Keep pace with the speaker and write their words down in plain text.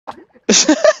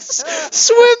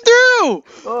Swim through!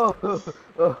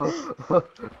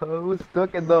 I was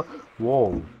stuck in the.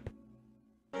 Whoa.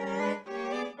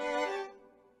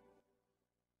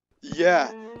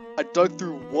 Yeah, I dug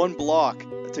through one block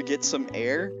to get some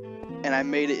air, and I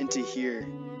made it into here.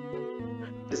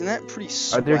 Isn't that pretty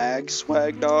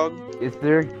swag, dog? Is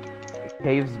there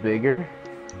caves bigger?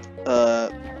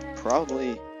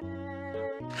 Probably.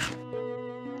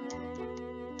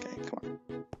 Okay, come on.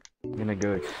 I'm gonna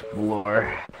go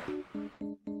explore.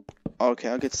 Okay,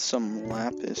 I'll get some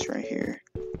lapis right here.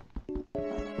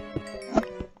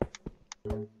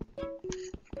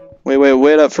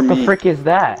 Wait up for What me. the frick is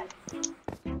that?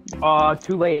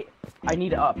 Too late. I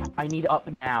need up. I need up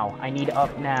now. I need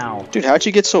up now. Dude, how'd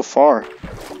you get so far?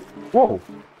 Whoa.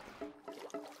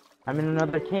 I'm in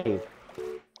another cave.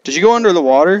 Did you go under the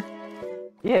water?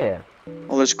 Yeah.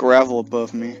 Oh, there's gravel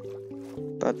above me.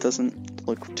 That doesn't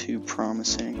look too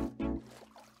promising.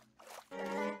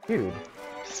 Dude.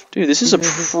 Dude, this is a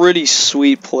pretty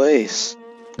sweet place.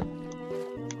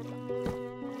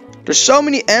 There's so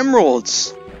many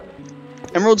emeralds!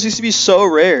 Emeralds used to be so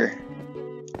rare.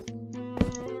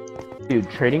 Dude,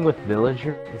 trading with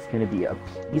villagers is gonna be a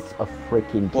piece of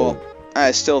freaking cake. Well,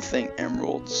 I still think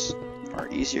emeralds are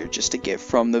easier just to get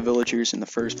from the villagers in the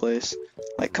first place.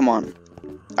 Like, come on.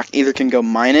 I either can go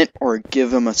mine it or give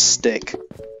them a stick.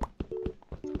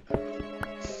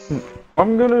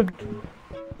 I'm gonna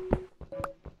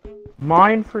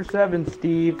mine for 7,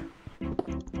 Steve.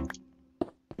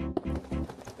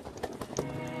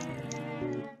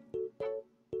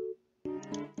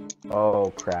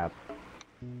 Oh crap.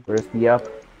 Where's the up?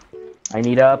 I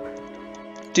need up.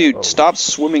 Dude, stop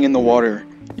swimming in the water.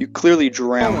 You clearly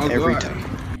drown every time.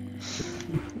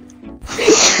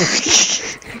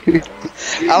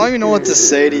 I don't even know what to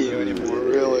say to you anymore,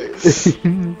 really.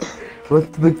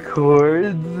 What's the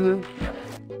chords?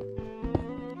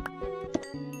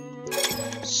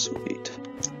 Sweet.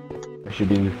 I should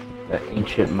do the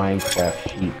ancient Minecraft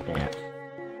sheep dance.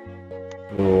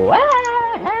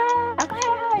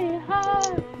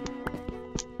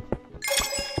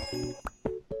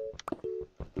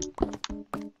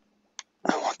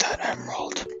 I want that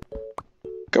emerald.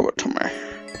 Give it to me.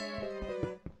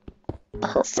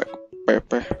 Perfect,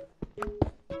 baby.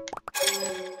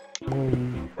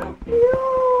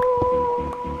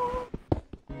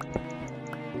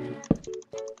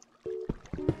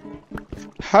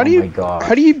 How do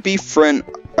you befriend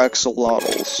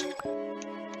axolotls?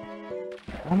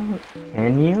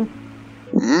 Can you?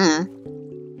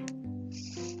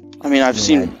 I mean, I've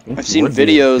seen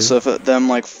videos of them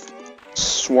like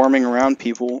swarming around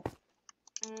people.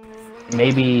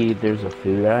 Maybe there's a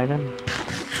food item.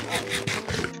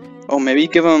 Oh, maybe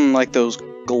give them like those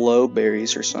glow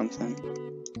berries or something.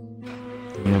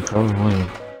 Yeah, probably.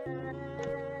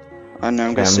 I know,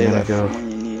 I'm gonna say that for when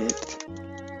you need it.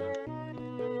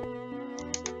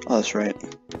 Oh, that's right.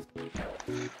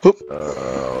 Oop.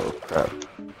 Oh crap.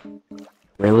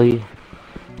 Really?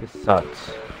 This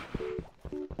sucks.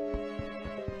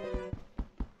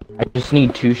 I just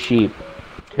need 2 sheep.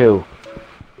 2.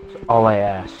 That's all I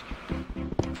ask.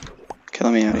 Okay,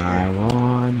 let me out of I here.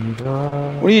 want to go.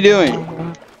 What are you doing?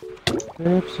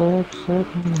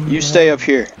 You stay up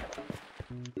here.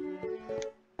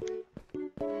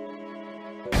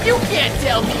 You can't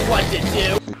tell me what to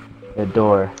do! The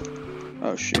door.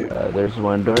 Oh shoot. There's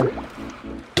one door.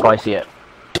 Oh, I see it.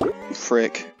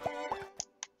 Frick.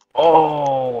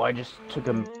 Oh, I just took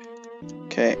a...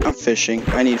 Okay, I'm fishing.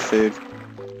 I need food.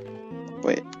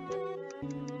 Wait.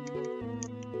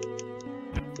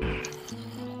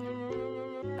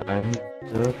 I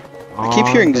keep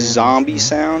hearing zombie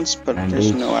sounds, but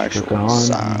there's no actual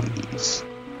zombies.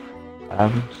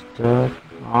 I'm stuck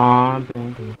on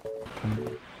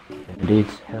and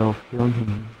it's helping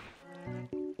me.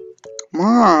 Come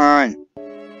on.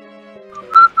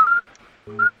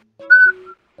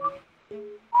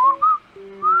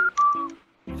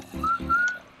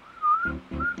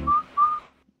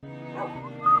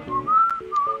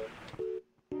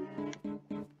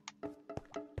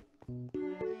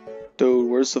 Dude,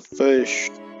 where's the fish?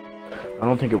 I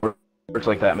don't think it works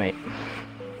like that, mate.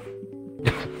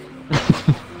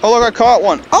 Oh look, I caught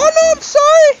one. Oh no, I'm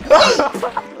sorry!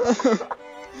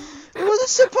 It wasn't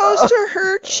supposed to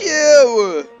hurt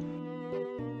you!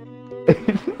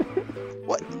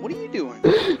 What are you doing?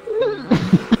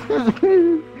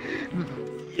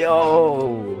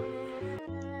 Yo!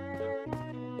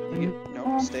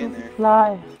 No, stay in there.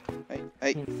 Fly.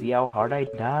 Hey. See how hard I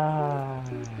die.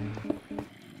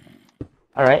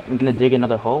 Alright, I'm gonna dig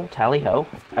another hole. Tally ho.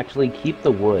 Actually, keep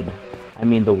the wood. I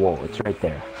mean the wool. It's right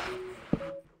there.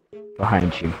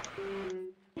 Behind you.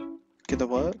 Get the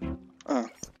what? Oh.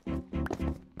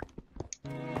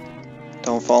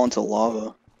 Don't fall into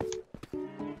lava.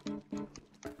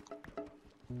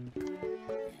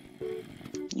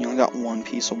 You only got one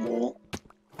piece of wool.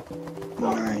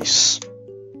 Nice.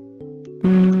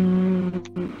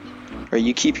 Alright,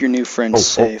 you keep your new friends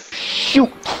safe.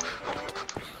 Shoot!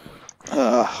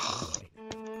 Ugh.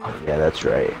 Yeah, that's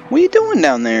right. What are you doing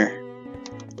down there?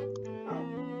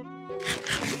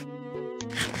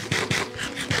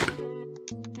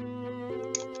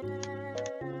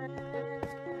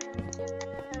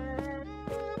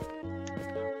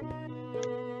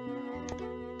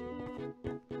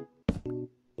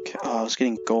 Okay, oh, I was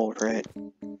getting gold, right?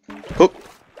 Oh!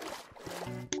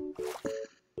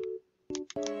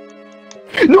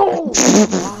 No!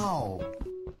 Wow!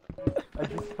 I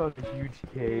just found a huge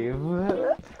cave.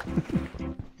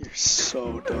 You're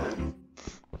so dumb.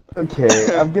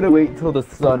 Okay, I'm gonna wait till the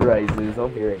sun rises. I'll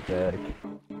be right back.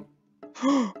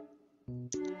 Do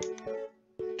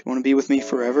you want to be with me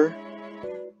forever?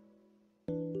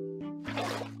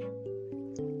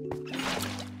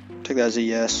 Take that as a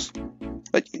yes.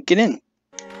 But get in.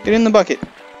 Get in the bucket.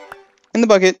 In the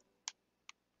bucket.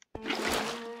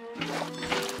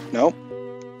 Nope.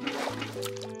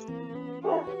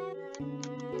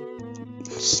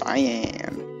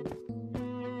 Cyan.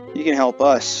 You can help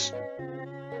us.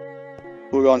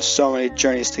 We'll go on so many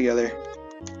journeys together.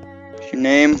 Your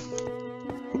name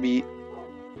will be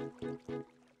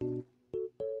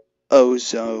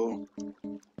Ozo.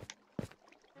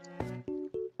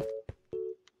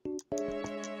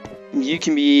 You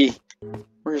can be...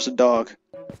 Where's the dog?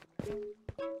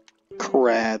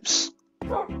 Crabs.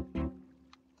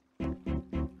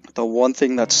 The one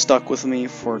thing that stuck with me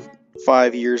for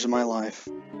 5 years of my life.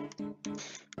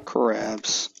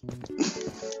 Crabs.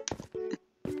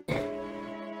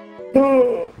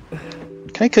 Can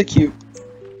I cook you?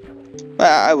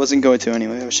 I wasn't going to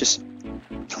anyway, I was just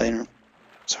playing around.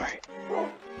 Sorry.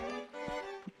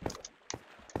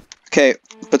 Okay,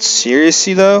 but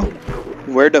seriously though,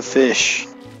 where the fish?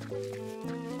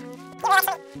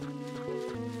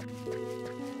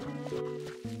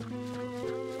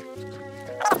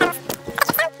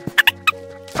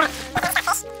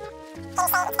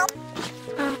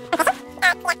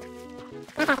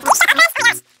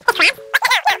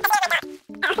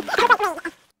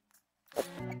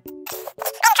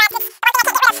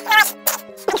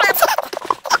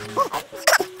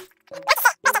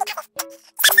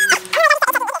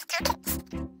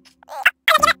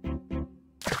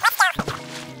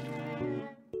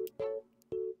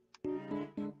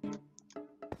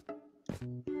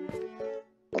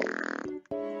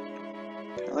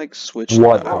 Like switch.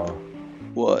 What?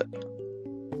 What?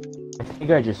 I think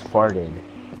I just farted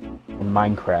in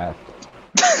Minecraft.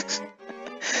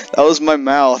 That was my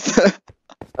mouth.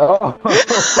 Oh.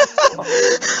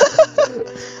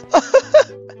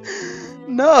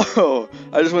 No,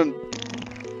 I just went.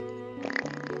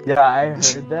 Yeah, I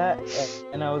heard that,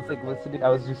 and I was like listening. I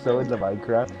was just so into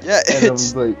Minecraft. Yeah, and I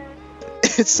was like,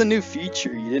 it's a new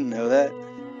feature. You didn't know that?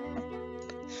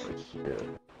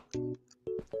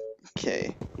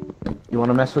 Okay. You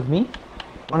wanna mess with me?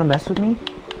 Wanna mess with me?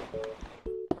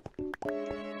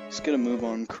 Just gonna move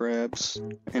on, Crabs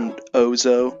and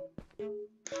Ozo.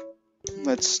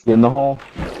 Let's Get in the hole.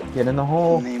 Get in the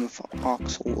hole. name of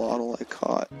oxalotl I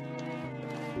caught.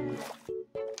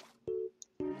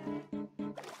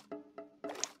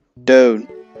 Dude,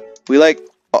 we like.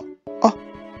 Oh,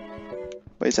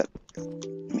 wait, is that?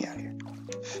 Get me out of here.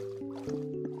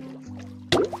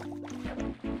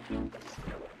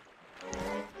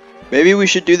 Maybe we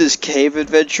should do this cave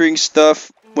adventuring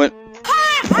stuff when.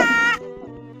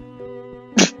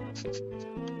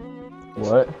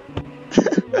 What?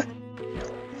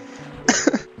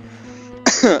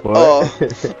 Oh,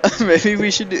 maybe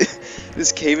we should do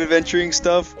this cave adventuring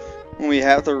stuff when we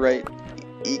have the right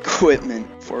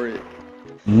equipment for it.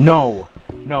 No.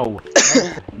 No.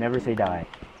 Never say die.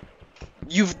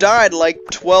 You've died like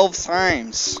 12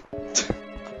 times.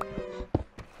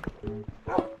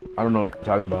 I don't know what you're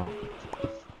talking about.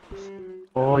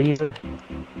 Oh, you.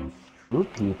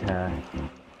 Spooky time.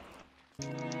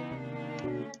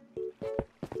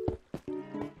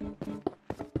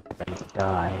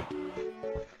 Die.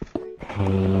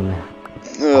 Pain.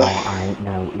 All I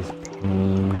know is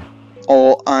pain.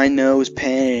 All I know is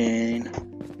pain.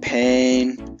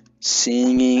 Pain.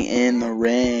 Singing in the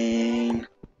rain.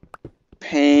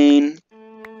 Pain.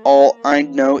 All I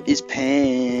know is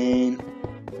pain.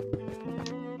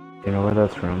 You know where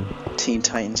that's from? Teen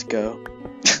Titans Go.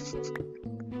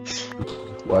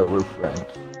 Why we're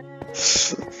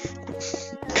friends.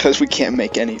 Because we can't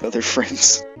make any other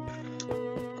friends.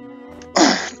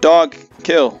 Dog,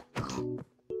 kill.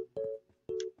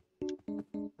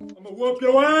 I'ma whoop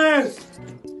your ass!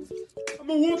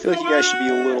 I'ma whoop I feel like your you guys should be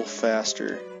a ass! little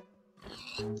faster.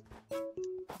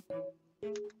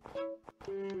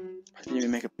 I didn't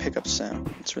even make a pickup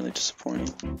sound. It's really disappointing.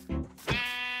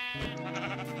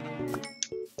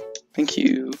 Thank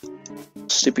you,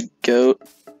 stupid goat.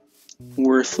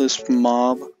 Worthless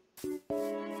mob.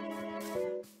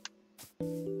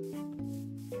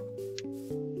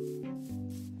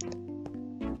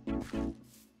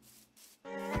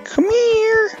 Come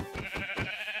here!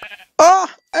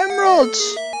 Ah!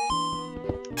 Emeralds!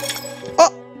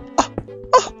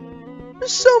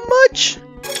 There's so much!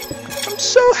 I'm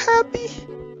so happy!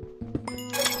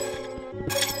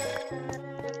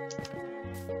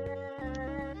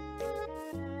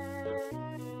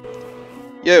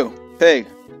 Yo, pig!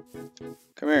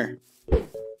 Come here.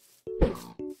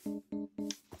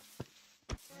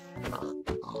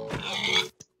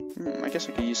 I guess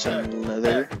I could use some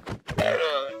leather.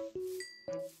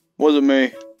 Wasn't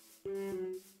me.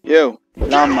 Yo,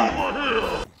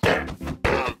 llama.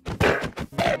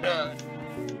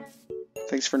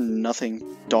 Thanks for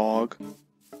nothing, dog.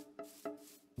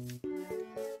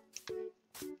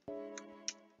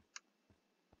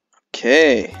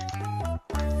 Okay.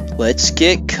 Let's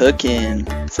get cooking.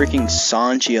 Freaking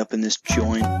Sanji up in this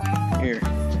joint. Here.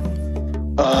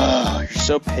 Ugh, you're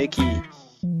so picky.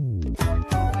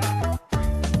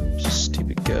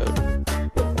 Stupid goat.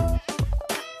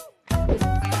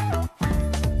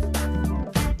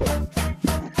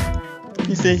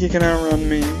 You think you can outrun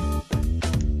me?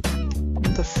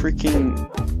 The freaking...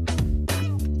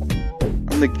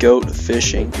 I'm the goat of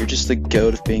fishing. You're just the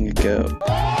goat of being a goat.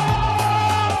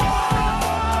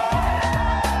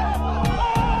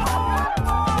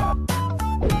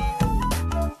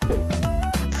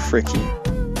 Frick you.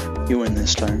 You win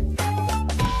this time.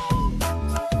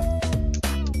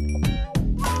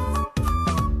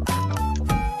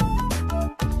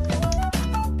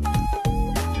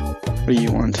 What do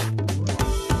you want?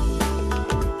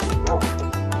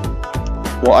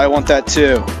 Well, I want that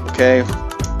too, okay?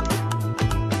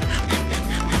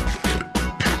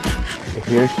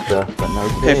 Here's stuff, but no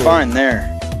Okay, food. fine, there.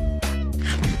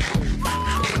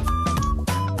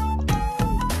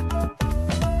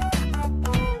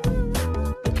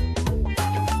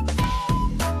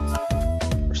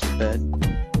 Where's the bed?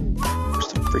 Where's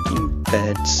the freaking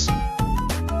beds?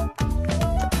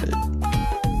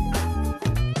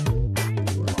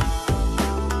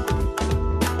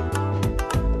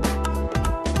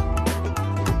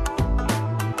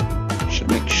 Should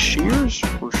I make shears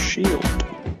or shield?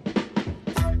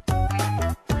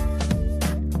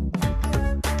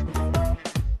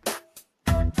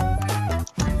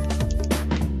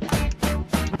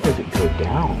 How does it go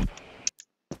down?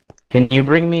 Can you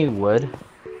bring me wood?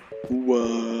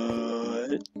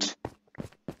 What?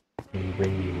 Can you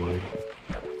bring me wood?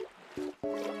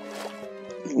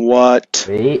 What?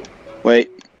 Wait.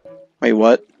 Wait,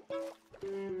 what?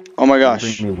 Oh my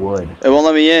gosh. Bring me wood. It won't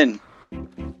let me in.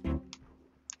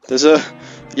 There's a...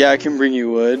 Yeah, I can bring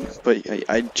you wood, but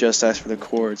I just asked for the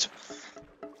cords.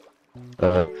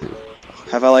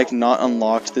 Have I, like, not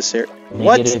unlocked this area?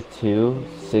 What? Negative 2,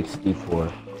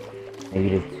 64.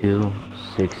 Negative 2,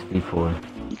 64.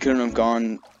 You couldn't have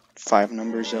gone 5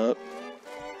 numbers up.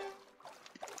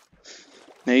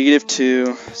 Negative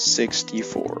 2,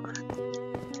 64.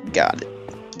 Got it.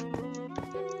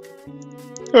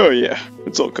 Oh yeah,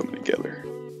 it's all coming together.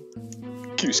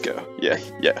 Cusco, yeah,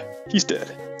 he's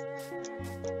dead.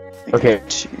 Okay,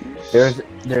 Two.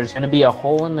 there's gonna be a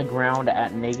hole in the ground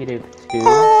at negative 2,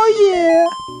 Oh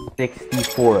yeah!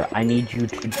 64. I need you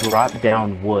to drop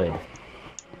down wood.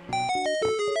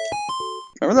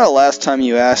 Remember that last time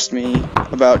you asked me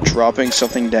about dropping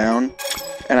something down,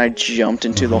 and I jumped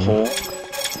into the hole?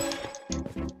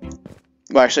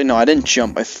 Well, actually, no, I didn't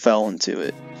jump, I fell into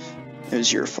it. It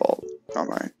was your fault, not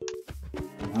mine.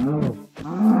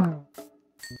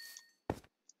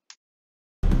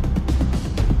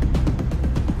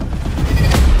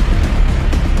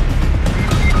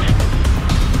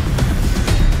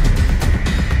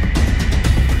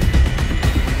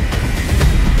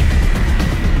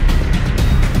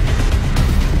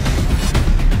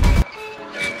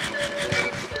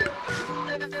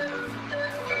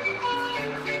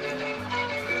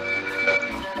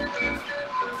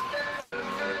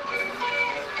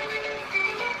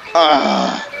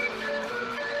 Ah!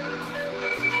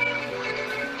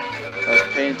 I was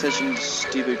paying attention to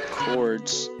stupid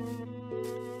chords.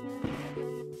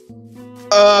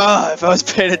 If I was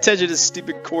paying attention to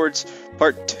stupid chords,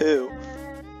 part 2.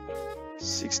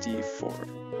 64.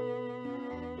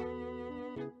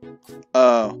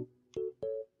 Oh.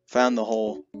 Found the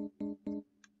hole.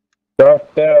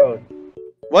 Drop down.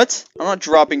 What? I'm not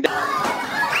dropping down.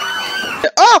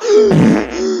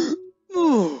 Oh!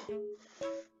 Ooh.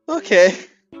 Okay.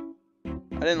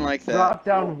 I didn't like that. Drop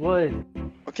down wood.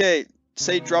 Okay,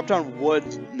 say drop down wood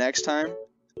next time.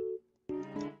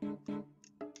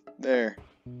 There.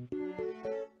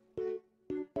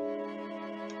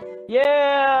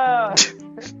 Yeah!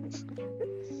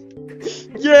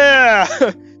 Yeah!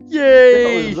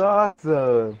 Yay! That was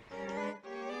awesome.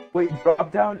 Wait,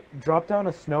 drop down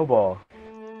a snowball.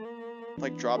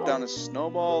 Like drop down a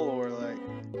snowball or like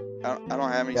I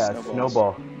don't have any Yeah,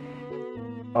 snowballs. snowball.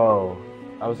 Oh,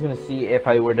 I was gonna see if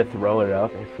I were to throw it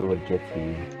up, if it would get to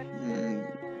you.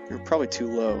 You're probably too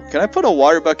low. Can I put a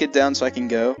water bucket down so I can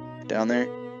go down there?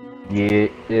 Yeah,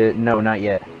 no, not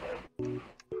yet.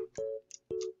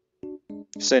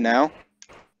 Say now?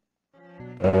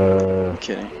 I'm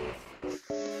kidding.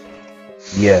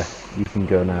 Yeah, you can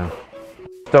go now.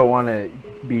 Don't want to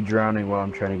be drowning while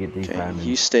I'm trying to get these Okay, diamonds.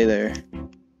 you stay there.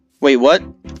 Wait, what?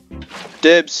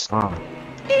 Dibs. Ah.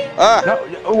 Ah!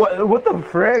 No, what the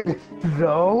frick?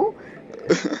 No?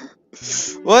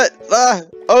 What? Ah!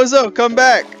 Ozo, come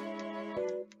back!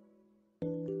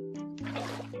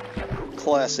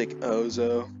 Classic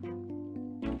Ozo.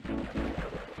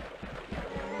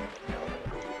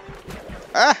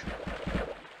 Ah!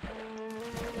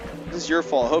 This is your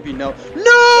fault. I hope you know.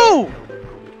 No!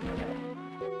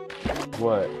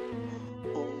 What?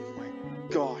 Oh my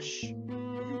gosh.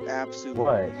 You absolute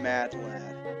What? mad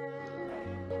lad.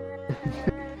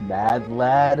 Mad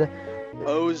lad?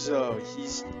 Ozo,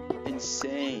 he's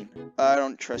insane. I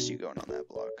don't trust you going on that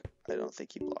block. I don't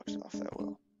think he blocks off that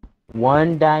well.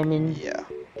 1 diamond, Yeah.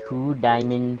 2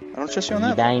 diamond, I don't trust you on 3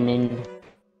 that. diamond,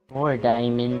 4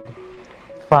 diamond,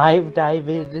 5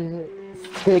 diamond,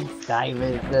 6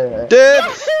 diamond.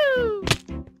 Dibs!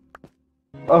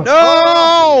 Oh.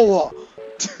 No!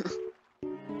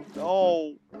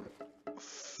 No.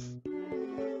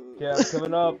 Yeah, I'm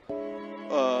coming up.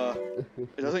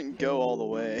 It doesn't go all the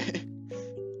way.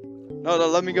 No,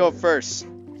 let me go up first.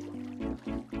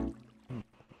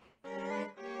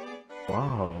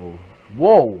 Wow.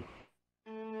 Whoa!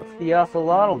 What's the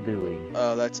axolotl doing?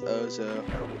 Oh, that's Ozo.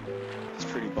 He's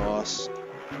pretty boss.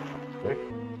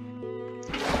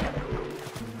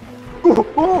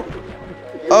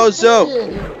 Ozo!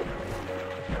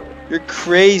 You're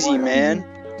crazy, man.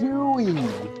 Doing?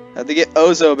 Have to get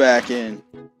Ozo back in.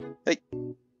 Hey.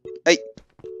 Hey.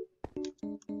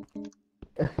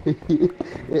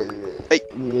 Hey.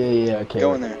 Yeah, okay.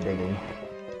 Go in there. Digging.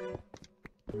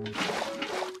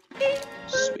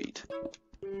 Sweet.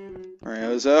 Alright,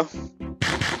 Ozo.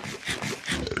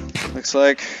 Looks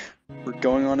like we're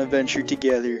going on an adventure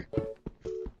together.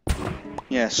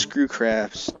 Yeah, screw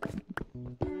crafts.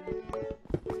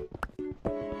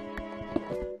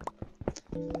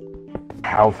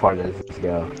 How far does this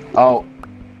go? Oh,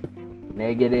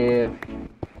 negative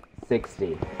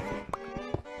 60.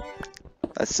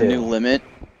 That's the new limit.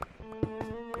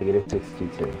 Negative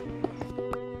 62.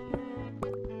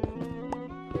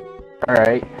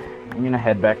 Alright, I'm gonna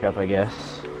head back up, I guess.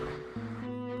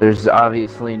 There's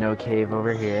obviously no cave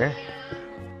over here.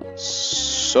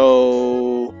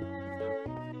 So,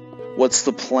 what's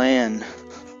the plan?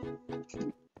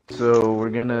 So we're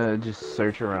gonna just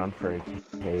search around for a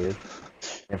cave.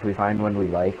 If we find one we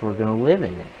like, we're gonna live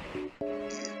in it.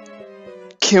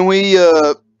 Can we,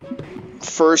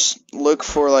 first look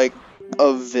for, like,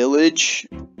 a village,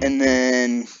 and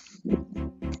then,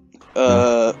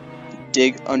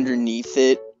 dig underneath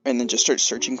it, and then just start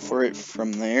searching for it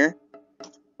from there?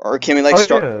 Or can we, like,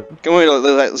 Yeah. Can we,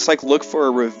 let's, like, look for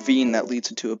a ravine that leads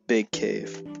into a big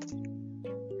cave?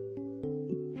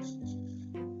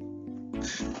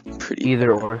 Pretty.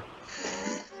 Either or.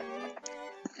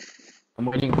 I'm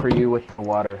waiting for you with the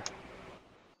water.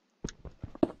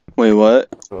 Wait, what?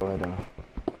 So I don't.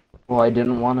 Well, I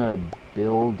didn't want to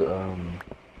build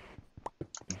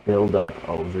up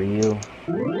over you.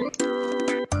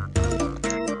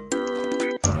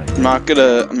 I'm not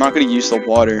gonna use the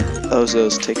water.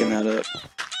 Ozo's taking that up.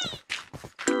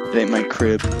 It ain't my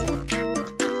crib.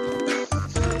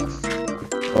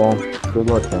 Oh, good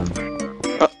luck then.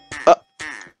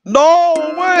 No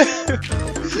way!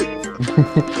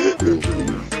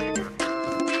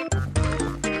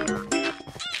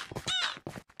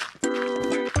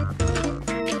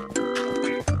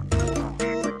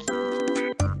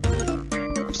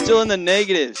 I'm still in the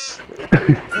negatives.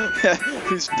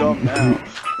 Who's dumb now?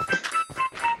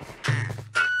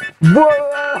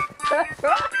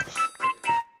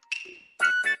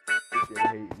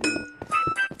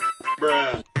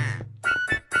 Bruh.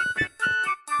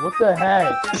 What the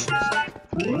heck?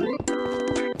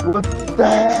 What the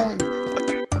heck?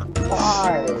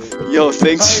 Why? Yo,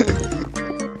 thanks.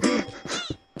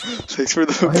 Thanks for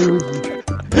the.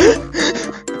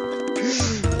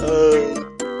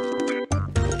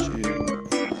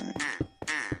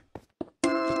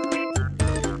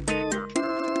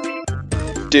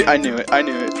 Dude, I knew it. I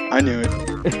knew it. I knew it.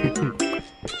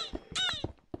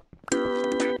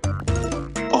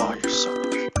 Oh, you're so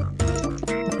lucky.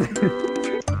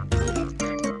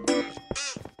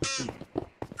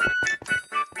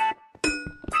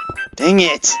 Dang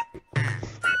it!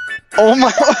 Oh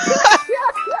my!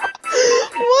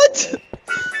 What?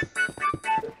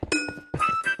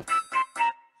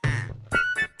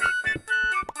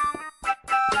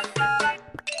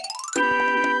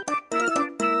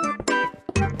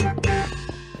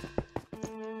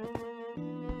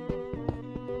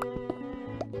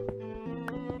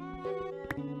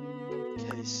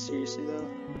 Okay, seriously though,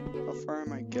 how far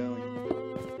am I going?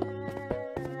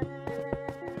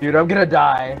 Dude, I'm gonna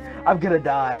die. I'm gonna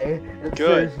die. It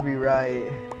Good. serves me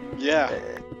right. Yeah.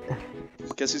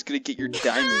 Guess who's gonna get your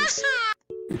diamonds?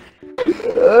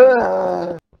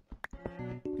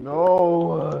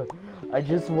 No. I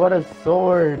just want a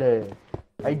sword.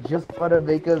 I just want to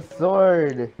make a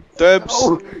sword. Dibs!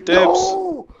 No, Dibs!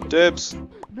 No. Dibs!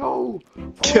 No.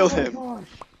 Kill Oh my him. gosh.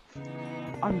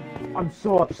 I'm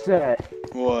so upset.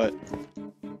 What?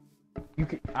 You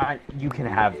can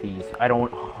have these. I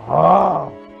don't.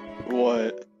 Oh.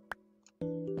 What?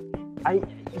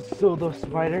 So the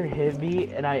spider hit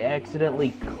me and I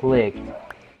accidentally clicked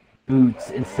boots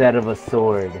instead of a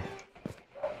sword.